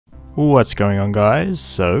What's going on, guys?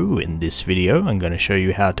 So in this video I'm going to show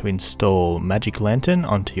you how to install Magic Lantern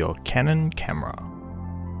onto your Canon camera.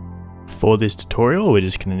 For this tutorial we're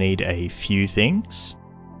just going to need a few things.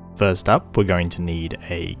 First up, we're going to need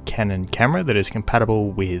a Canon camera that is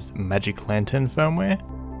compatible with Magic Lantern firmware.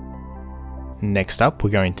 Next up, we're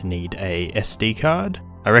going to need a SD card.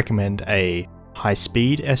 I recommend a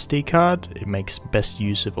high-speed SD card. It makes best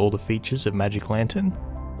use of all the features of Magic Lantern.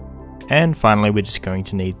 And finally, we're just going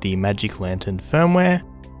to need the Magic Lantern firmware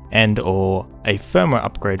and or a firmware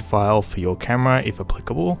upgrade file for your camera if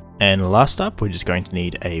applicable. And last up, we're just going to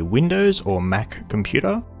need a Windows or Mac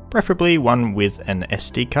computer, preferably one with an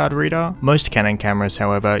SD card reader. Most Canon cameras,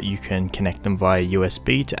 however, you can connect them via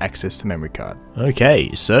USB to access the memory card.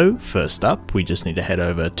 Okay, so first up, we just need to head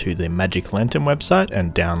over to the Magic Lantern website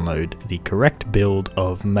and download the correct build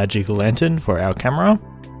of Magic Lantern for our camera.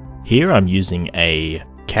 Here I'm using a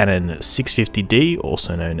Canon 650D,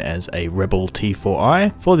 also known as a Rebel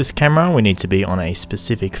T4i. For this camera we need to be on a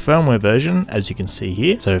specific firmware version, as you can see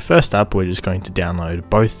here. So first up, we're just going to download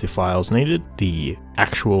both the files needed, the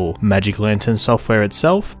actual Magic Lantern software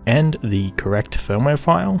itself and the correct firmware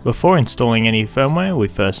file. Before installing any firmware, we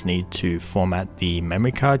first need to format the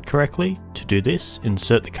memory card correctly. To do this,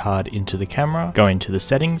 insert the card into the camera, go into the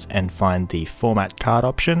settings and find the format card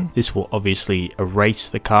option. This will obviously erase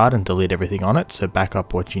the card and delete everything on it, so back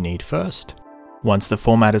up what you need first. Once the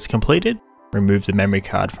format is completed, remove the memory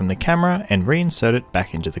card from the camera and reinsert it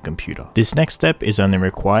back into the computer. This next step is only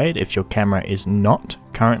required if your camera is not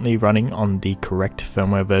currently running on the correct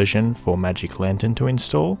firmware version for Magic Lantern to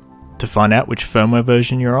install. To find out which firmware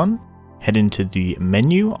version you're on, head into the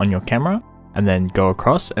menu on your camera and then go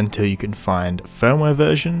across until you can find firmware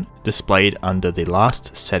version displayed under the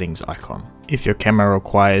last settings icon. If your camera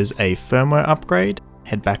requires a firmware upgrade,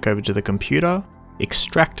 head back over to the computer,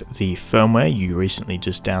 extract the firmware you recently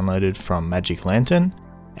just downloaded from Magic Lantern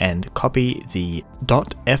and copy the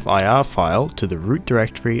 .fir file to the root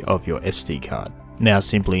directory of your SD card. Now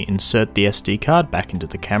simply insert the SD card back into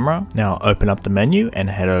the camera. Now open up the menu and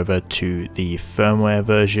head over to the firmware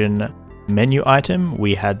version menu item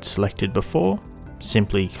we had selected before.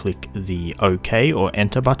 Simply click the OK or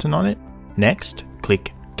Enter button on it. Next,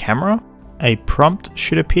 click Camera. A prompt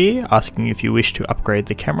should appear asking if you wish to upgrade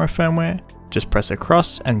the camera firmware. Just press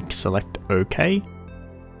across and select OK.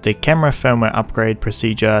 The camera firmware upgrade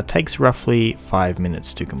procedure takes roughly 5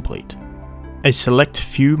 minutes to complete. A select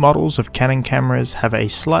few models of Canon cameras have a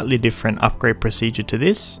slightly different upgrade procedure to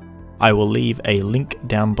this. I will leave a link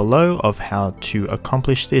down below of how to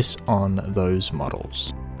accomplish this on those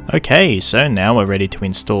models. Okay, so now we're ready to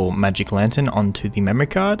install Magic Lantern onto the memory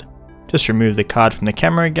card. Just remove the card from the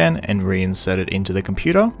camera again and reinsert it into the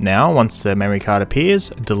computer. Now, once the memory card appears,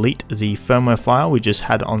 delete the firmware file we just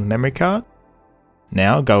had on the memory card.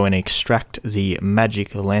 Now go and extract the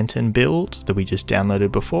Magic Lantern build that we just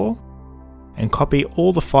downloaded before and copy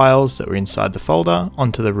all the files that were inside the folder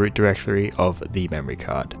onto the root directory of the memory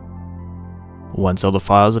card. Once all the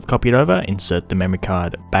files have copied over, insert the memory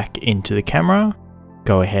card back into the camera.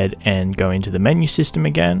 Go ahead and go into the menu system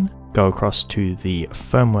again. Go across to the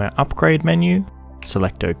firmware upgrade menu,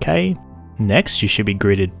 select OK. Next, you should be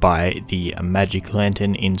greeted by the Magic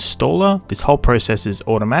Lantern installer. This whole process is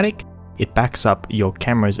automatic. It backs up your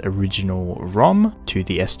camera's original ROM to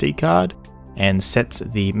the SD card and sets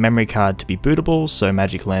the memory card to be bootable, so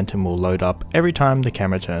Magic Lantern will load up every time the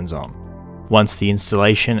camera turns on. Once the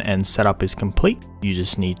installation and setup is complete, you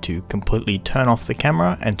just need to completely turn off the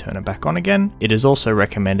camera and turn it back on again. It is also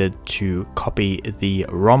recommended to copy the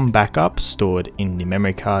ROM backup stored in the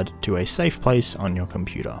memory card to a safe place on your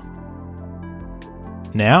computer.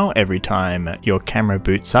 Now, every time your camera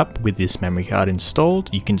boots up with this memory card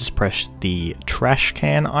installed, you can just press the trash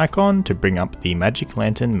can icon to bring up the Magic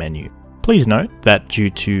Lantern menu. Please note that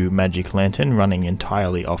due to Magic Lantern running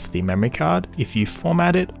entirely off the memory card, if you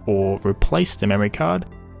format it or replace the memory card,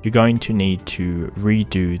 you're going to need to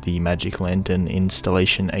redo the Magic Lantern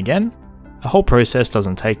installation again. The whole process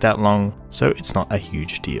doesn't take that long, so it's not a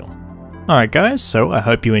huge deal. Alright guys, so I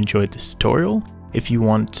hope you enjoyed this tutorial. If you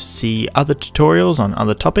want to see other tutorials on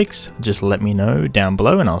other topics, just let me know down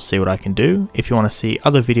below and I'll see what I can do. If you want to see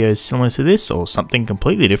other videos similar to this or something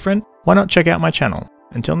completely different, why not check out my channel?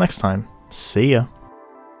 Until next time, see ya.